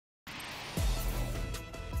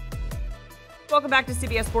Welcome back to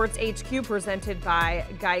CBS Sports HQ, presented by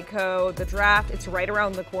Geico. The draft, it's right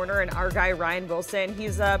around the corner, and our guy Ryan Wilson,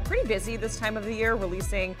 he's pretty busy this time of the year,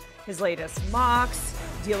 releasing his latest mocks,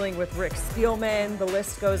 dealing with Rick Spielman, the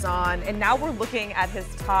list goes on. And now we're looking at his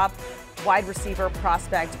top wide receiver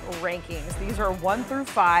prospect rankings. These are 1 through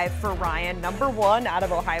 5 for Ryan. Number 1 out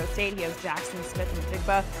of Ohio State, he has Jaxon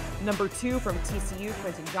Smith-Njigba. Number 2 from TCU,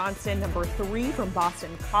 Quentin Johnston. Number 3 from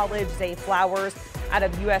Boston College, Zay Flowers. Out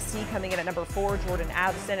of USC, coming in at number 4, Jordan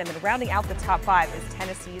Addison. And then rounding out the top 5 is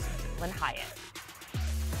Tennessee's Jalin Hyatt.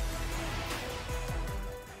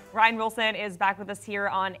 Ryan Wilson is back with us here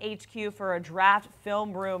on HQ for a draft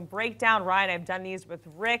film room breakdown. Ryan, I've done these with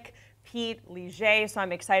Rick, Pete, Leger, so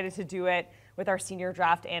I'm excited to do it with our senior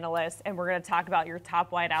draft analyst, and we're going to talk about your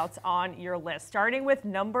top wideouts on your list. Starting with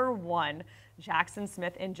number 1, Jaxon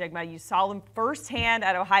Smith-Njigba. You saw him firsthand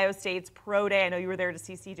at Ohio State's Pro Day. I know you were there to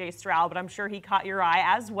see C.J. Stroud, but I'm sure he caught your eye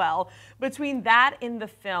as well. Between that and the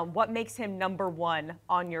film, what makes him number 1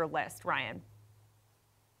 on your list, Ryan?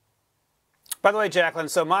 By the way, Jacqueline,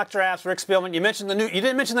 so mock drafts, Rick Spielman, you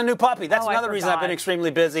didn't mention the new puppy. That's another reason I've been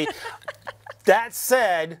extremely busy. That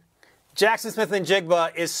said, Jaxon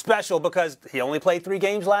Smith-Njigba is special because he only played 3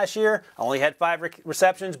 games last year, only had 5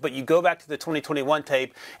 receptions, but you go back to the 2021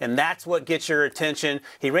 tape, and that's what gets your attention.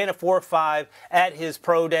 He ran a 4.5 at his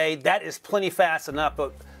pro day. That is plenty fast enough,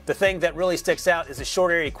 but the thing that really sticks out is the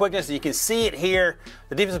short area quickness. You can see it here.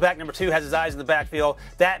 The defensive back number 2 has his eyes in the backfield.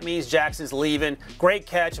 That means Jackson's leaving. Great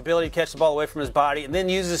catch, ability to catch the ball away from his body, and then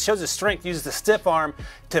shows his strength, uses the stiff arm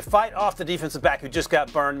to fight off the defensive back who just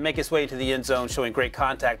got burned, make his way into the end zone, showing great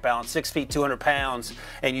contact balance, 6 feet, 200 pounds.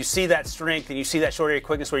 And you see that strength, and you see that short area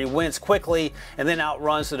quickness where he wins quickly and then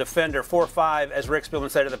outruns the defender. 4.5, as Rick Spielman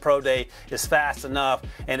said at the pro day, is fast enough,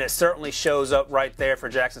 and it certainly shows up right there for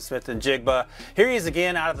Jaxon Smith-Njigba. Here he is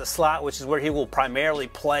again out of the slot, which is where he will primarily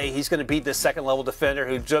play. He's going to beat this second-level defender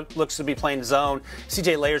who looks to be playing zone.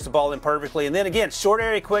 CJ layers the ball in perfectly. And then again, short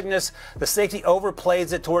area quickness. The safety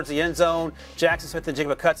overplays it towards the end zone. Jaxon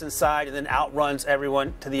Smith-Njigba cuts inside and then outruns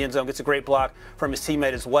everyone to the end zone. Gets a great block from his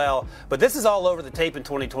teammate as well. But this is all over the tape in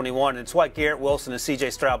 2021. And it's why Garrett Wilson and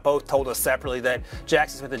CJ Stroud both told us separately that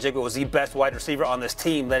Jaxon Smith-Njigba was the best wide receiver on this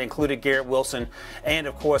team. That included Garrett Wilson and,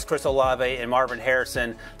 of course, Chris Olave and Marvin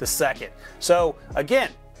Harrison II. So, again,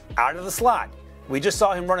 out of the slot. We just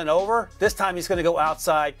saw him running over. This time he's going to go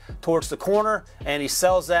outside towards the corner, and he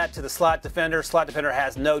sells that to the slot defender. Slot defender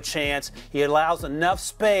has no chance. He allows enough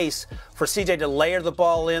space for CJ to layer the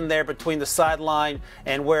ball in there between the sideline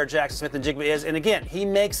and where Jaxon Smith-Njigba is. And again, he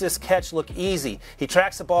makes this catch look easy. He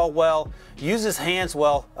tracks the ball well, uses hands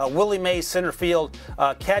well. Willie Mays center field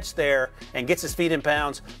catch there and gets his feet in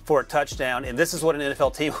bounds for a touchdown. And this is what an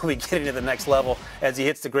NFL team will be getting to the next level as he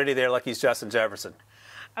hits the gritty there like he's Justin Jefferson.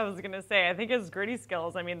 I was going to say, I think his gritty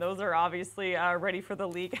skills, I mean, those are obviously ready for the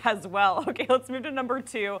league as well. Okay, let's move to number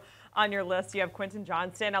 2 on your list. You have Quentin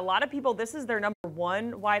Johnston. A lot of people, this is their number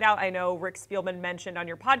 1 wideout. I know Rick Spielman mentioned on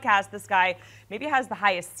your podcast, this guy maybe has the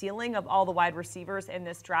highest ceiling of all the wide receivers in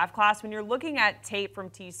this draft class. When you're looking at tape from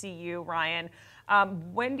TCU, Ryan,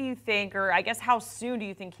 when do you think, or I guess how soon do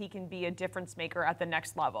you think he can be a difference maker at the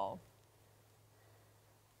next level?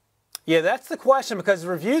 Yeah, that's the question because the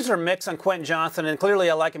reviews are mixed on Quentin Johnston, and clearly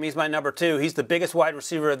I like him. He's my number 2. He's the biggest wide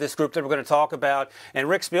receiver of this group that we're going to talk about, and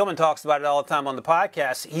Rick Spielman talks about it all the time on the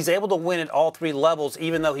podcast. He's able to win at all 3 levels,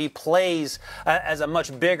 even though he plays as a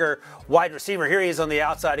much bigger wide receiver. Here he is on the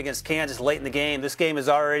outside against Kansas late in the game. This game is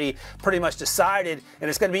already pretty much decided, and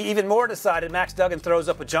it's going to be even more decided. Max Duggan throws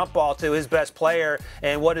up a jump ball to his best player,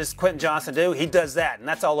 and what does Quentin Johnston do? He does that, and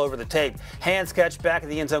that's all over the tape. Hands catch, back of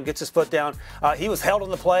the end zone, gets his foot down. He was held on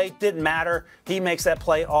the play, didn't matter. He makes that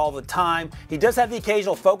play all the time. He does have the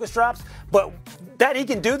occasional focus drops, but that he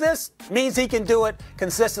can do this means he can do it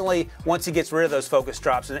consistently once he gets rid of those focus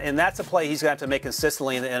drops. And that's a play he's going to have to make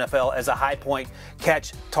consistently in the NFL as a high point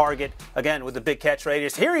catch target, again, with the big catch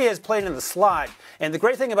radius. Here he is playing in the slot. And the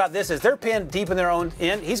great thing about this is they're pinned deep in their own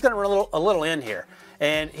end. He's going to run a little in here.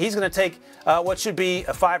 And he's going to take what should be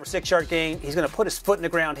a 5 or 6 yard gain. He's going to put his foot in the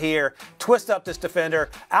ground here, twist up this defender,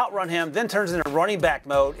 outrun him, then turns into running back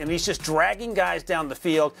mode, and he's just dragging guys down the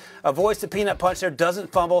field. Avoids the peanut punch there,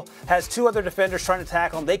 doesn't fumble, has 2 other defenders trying to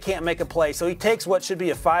tackle him. They can't make a play. So he takes what should be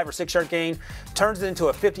a 5 or 6 yard gain, turns it into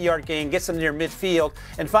a 50 yard gain, gets him near midfield.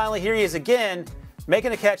 And finally, here he is again,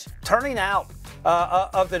 making a catch, turning out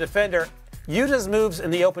of the defender. Uses moves in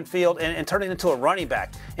the open field and turn it into a running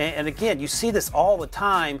back. And again, you see this all the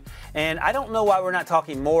time. And I don't know why we're not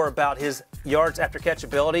talking more about his yards after catch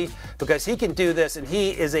ability, because he can do this, and he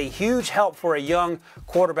is a huge help for a young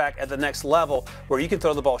quarterback at the next level where you can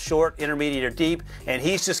throw the ball short, intermediate, or deep, and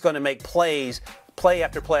he's just going to make plays play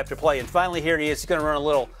after play after play. And finally, here he is. He's going to run a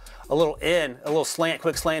little slant,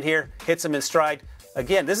 quick slant here, hits him in stride.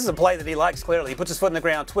 Again, this is a play that he likes clearly. He puts his foot in the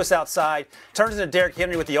ground, twists outside, turns into Derrick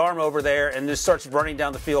Henry with the arm over there, and just starts running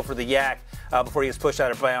down the field for the yak before he gets pushed out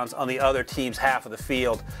of bounds on the other team's half of the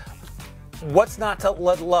field. What's not to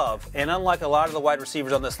love? And unlike a lot of the wide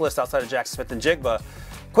receivers on this list outside of Jaxon Smith-Njigba,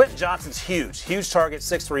 Quentin Johnston's huge target,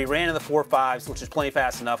 6'3", ran in the 4.5s, which is plenty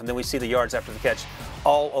fast enough, and then we see the yards after the catch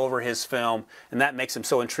all over his film, and that makes him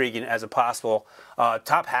so intriguing as a possible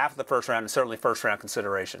top half of the first round and certainly first-round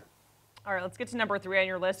consideration. All right, let's get to number 3 on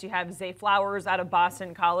your list. You have Zay Flowers out of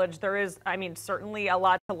Boston College. There is, certainly a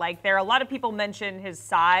lot to like there. A lot of people mention his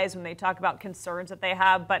size when they talk about concerns that they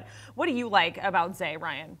have, but what do you like about Zay,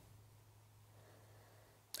 Ryan?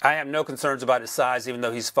 I have no concerns about his size, even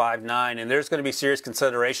though he's 5'9", and there's going to be serious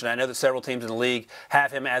consideration. I know that several teams in the league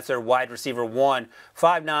have him as their wide receiver 1.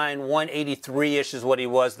 5'9", 183-ish is what he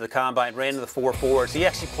was at the combine, ran to the 4.4, so he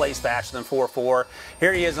actually plays faster than 4.4.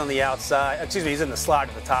 Here he is on the outside. He's in the slot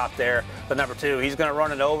at the top there, the number 2. He's going to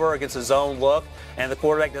run it over against a zone look, and the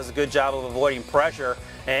quarterback does a good job of avoiding pressure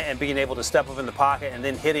and being able to step up in the pocket and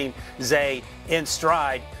then hitting Zay in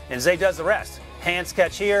stride, and Zay does the rest. Hands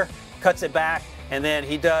catch here, cuts it back, and then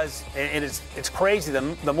he does, and it's crazy.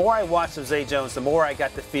 The more I watched of Zay Jones, the more I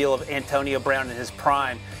got the feel of Antonio Brown in his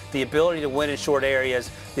prime. The ability to win in short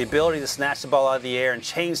areas, the ability to snatch the ball out of the air and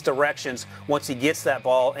change directions once he gets that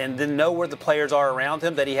ball, and then know where the players are around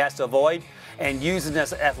him that he has to avoid, and using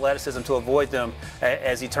his athleticism to avoid them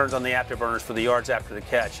as he turns on the afterburners for the yards after the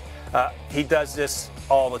catch. He does this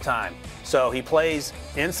all the time. So he plays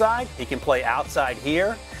inside, he can play outside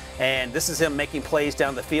here. And this is him making plays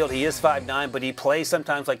down the field. He is 5'9", but he plays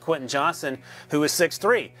sometimes like Quentin Johnston, who is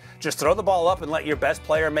 6'3". Just throw the ball up and let your best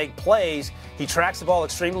player make plays. He tracks the ball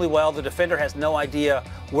extremely well. The defender has no idea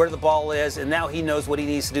where the ball is, and now he knows what he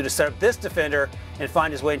needs to do to set up this defender and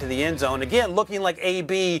find his way into the end zone. Again, looking like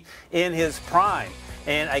AB in his prime.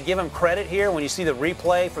 And I give him credit here when you see the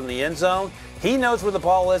replay from the end zone. He knows where the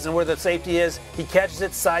ball is and where the safety is. He catches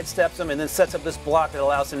it, sidesteps him, and then sets up this block that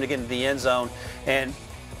allows him to get into the end zone. And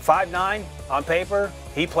 5'9" on paper,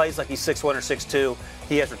 he plays like he's 6'1" or 6'2".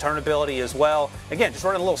 He has return ability as well. Again, just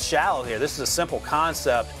running a little shallow here. This is a simple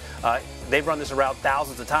concept. They've run this route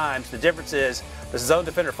thousands of times. The difference is the zone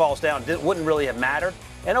defender falls down. It wouldn't really have mattered.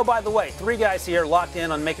 And oh, by the way, 3 guys here locked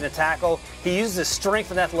in on making a tackle. He uses his strength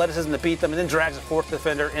and athleticism to beat them and then drags a 4th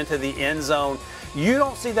defender into the end zone. You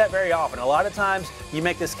don't see that very often. A lot of times you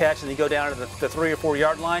make this catch and you go down to the 3 or 4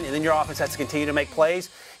 yard line, and then your offense has to continue to make plays.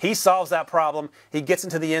 He solves that problem. He gets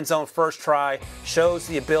into the end zone first try, shows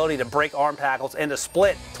the ability to break arm tackles and to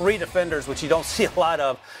split 3 defenders, which you don't see a lot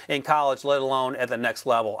of in college, let alone at the next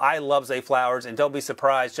level. I love Zay Flowers, and don't be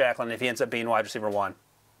surprised, Jacqueline, if he ends up being wide receiver 1.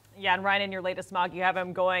 Yeah, and Ryan, in your latest mock, you have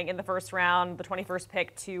him going in the first round, the 21st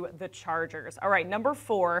pick, to the Chargers. All right, number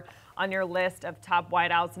 4 on your list of top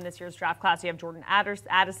wideouts in this year's draft class, you have Jordan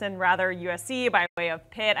Addison, USC, by way of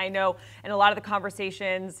Pitt. I know in a lot of the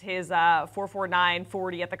conversations, his 4.49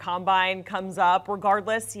 40 at the combine comes up.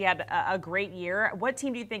 Regardless, he had a great year. What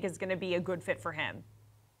team do you think is going to be a good fit for him?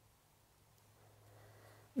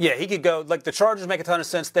 Yeah, he could go, like the Chargers make a ton of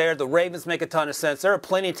sense there. The Ravens make a ton of sense. There are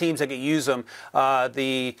plenty of teams that could use him.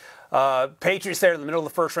 The Patriots there in the middle of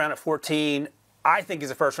the first round at 14, I think is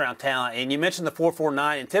a first-round talent. And you mentioned the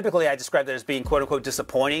 4.49, and typically I describe that as being quote-unquote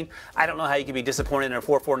disappointing. I don't know how you can be disappointed in a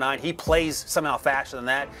 4.49. He plays somehow faster than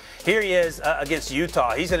that. Here he is against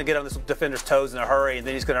Utah. He's going to get on this defender's toes in a hurry, and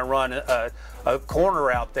then he's going to run a corner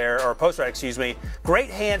route there, or a post route, excuse me. Great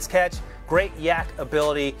hands catch. Great yak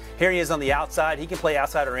ability. Here he is on the outside. He can play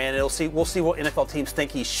outside or in. We'll see what NFL teams think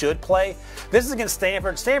he should play. This is against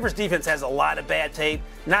Stanford. Stanford's defense has a lot of bad tape.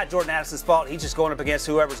 Not Jordan Addison's fault. He's just going up against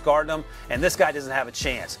whoever's guarding him, and this guy doesn't have a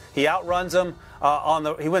chance. He outruns him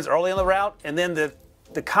he wins early on the route, and then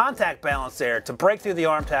the contact balance there to break through the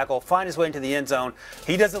arm tackle, find his way into the end zone.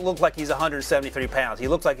 He doesn't look like he's 173 pounds. He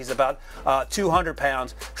looks like he's about 200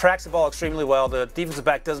 pounds. Tracks the ball extremely well. The defensive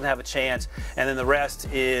back doesn't have a chance, and then the rest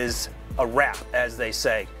is a wrap, as they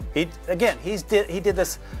say. He did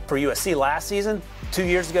this for USC last season. 2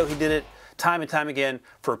 years ago, he did it time and time again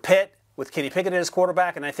for Pitt with Kenny Pickett as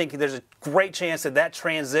quarterback, and I think there's a great chance that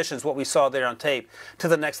transitions what we saw there on tape to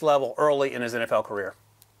the next level early in his NFL career.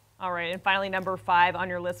 All right, and finally, number 5 on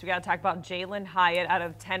your list, we got to talk about Jalin Hyatt out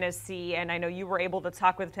of Tennessee, and I know you were able to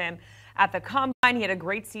talk with him at the Combine. He had a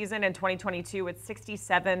great season in 2022 with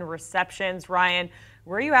 67 receptions. Ryan,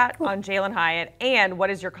 where are you at on Jalin Hyatt, and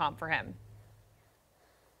what is your comp for him?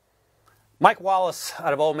 Mike Wallace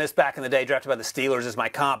out of Ole Miss back in the day, drafted by the Steelers, is my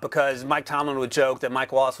comp because Mike Tomlin would joke that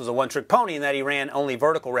Mike Wallace was a one-trick pony and that he ran only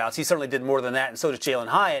vertical routes. He certainly did more than that, and so does Jalin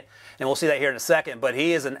Hyatt, and we'll see that here in a second. But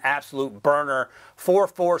he is an absolute burner,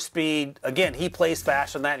 4.4 speed. Again, he plays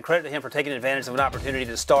faster than that, and credit to him for taking advantage of an opportunity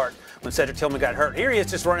to start when Cedric Tillman got hurt. Here he is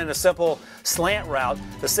just running a simple slant route.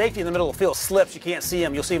 The safety in the middle of the field slips. You can't see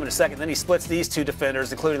him. You'll see him in a second. Then he splits these two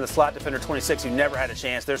defenders, including the slot defender 26, who never had a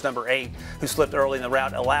chance. There's number 8, who slipped early in the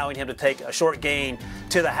route, allowing him to take a short gain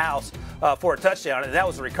to the house for a touchdown. And that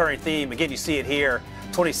was a recurring theme. Again, you see it here.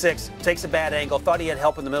 26 takes a bad angle, thought he had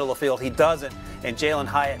help in the middle of the field. He doesn't, and Jalin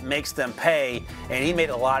Hyatt makes them pay, and he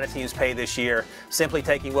made a lot of teams pay this year, simply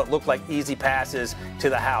taking what looked like easy passes to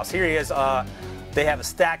the house. Here he is. They have a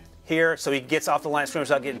stacked here, so he gets off the line of scrimmage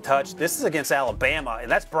without getting touched. This is against Alabama, and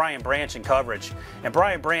that's Brian Branch in coverage. And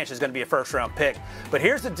Brian Branch is going to be a first-round pick. But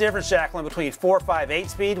here's the difference, Jacqueline, between 4.58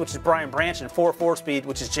 speed, which is Brian Branch, and 4.4 speed,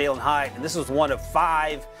 which is Jalin Hyatt. And this was one of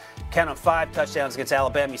 5, count on 5 touchdowns against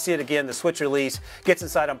Alabama. You see it again, the switch release, gets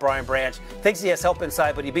inside on Brian Branch, thinks he has help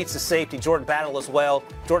inside, but he beats the safety, Jordan Battle, as well.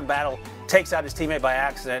 Jordan Battle takes out his teammate by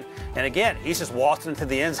accident. And again, he's just waltzed into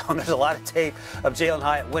the end zone. There's a lot of tape of Jalin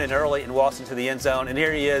Hyatt winning early and waltzed into the end zone. And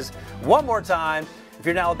here he is one more time. If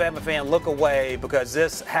you're an Alabama fan, look away, because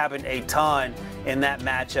this happened a ton in that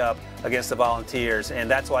matchup against the Volunteers, and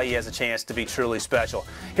that's why he has a chance to be truly special.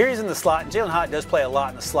 Here he's in the slot, and Jalin Hyatt does play a lot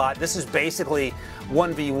in the slot. This is basically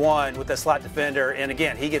 1v1 with the slot defender, and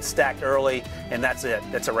again, he gets stacked early, and that's it.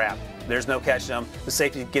 That's a wrap. There's no catching him. The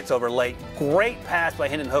safety gets over late. Great pass by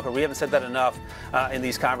Hendon Hooker. We haven't said that enough in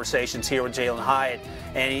these conversations here with Jalin Hyatt,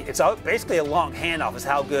 and it's basically a long handoff is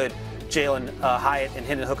how good Jalin Hyatt and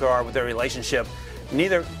Hendon Hooker are with their relationship.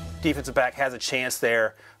 Neither defensive back has a chance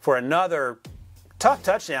there for another tough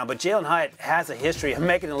touchdown, but Jalin Hyatt has a history of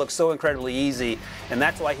making it look so incredibly easy, and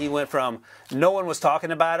that's why he went from no one was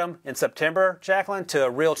talking about him in September, Jacqueline, to a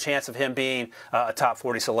real chance of him being a top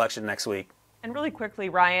 40 selection next week. And really quickly,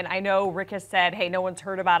 Ryan, I know Rick has said, hey, no one's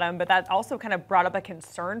heard about him, but that also kind of brought up a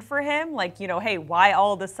concern for him. Like, you know, hey, why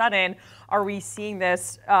all of a sudden are we seeing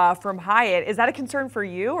this from Hyatt? Is that a concern for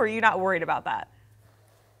you, or are you not worried about that?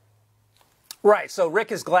 Right, so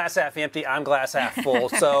Rick is glass half empty, I'm glass half full.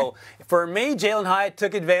 So for me, Jalin Hyatt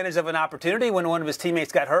took advantage of an opportunity when one of his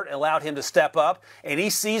teammates got hurt and allowed him to step up, and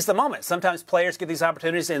he seized the moment. Sometimes players get these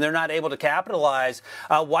opportunities and they're not able to capitalize.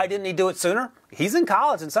 Why didn't he do it sooner? He's in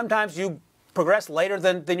college, and sometimes you progress later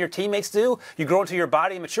than your teammates do. You grow into your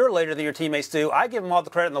body and mature later than your teammates do. I give him all the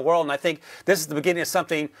credit in the world, and I think this is the beginning of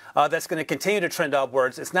something that's going to continue to trend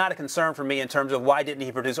upwards. It's not a concern for me in terms of why didn't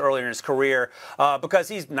he produce earlier in his career, because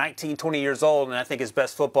he's 19, 20 years old, and I think his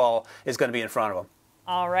best football is going to be in front of him.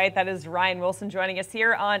 All right, that is Ryan Wilson joining us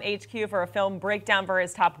here on HQ for a film breakdown for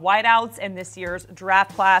his top wideouts in this year's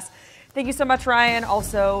draft class. Thank you so much, Ryan.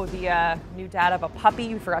 Also, the new dad of a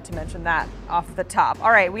puppy. We forgot to mention that off the top.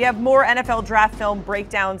 All right, we have more NFL draft film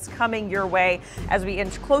breakdowns coming your way as we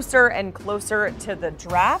inch closer and closer to the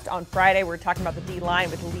draft. On Friday, we're talking about the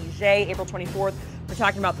D-line with Lee Jay. April 24th, we're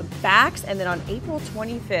talking about the backs. And then on April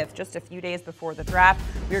 25th, just a few days before the draft,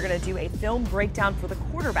 we're going to do a film breakdown for the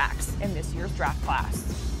quarterbacks in this year's draft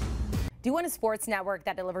class. Do you want a sports network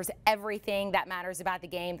that delivers everything that matters about the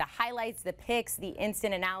game? The highlights, the picks, the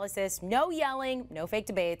instant analysis, no yelling, no fake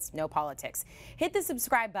debates, no politics. Hit the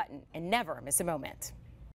subscribe button and never miss a moment.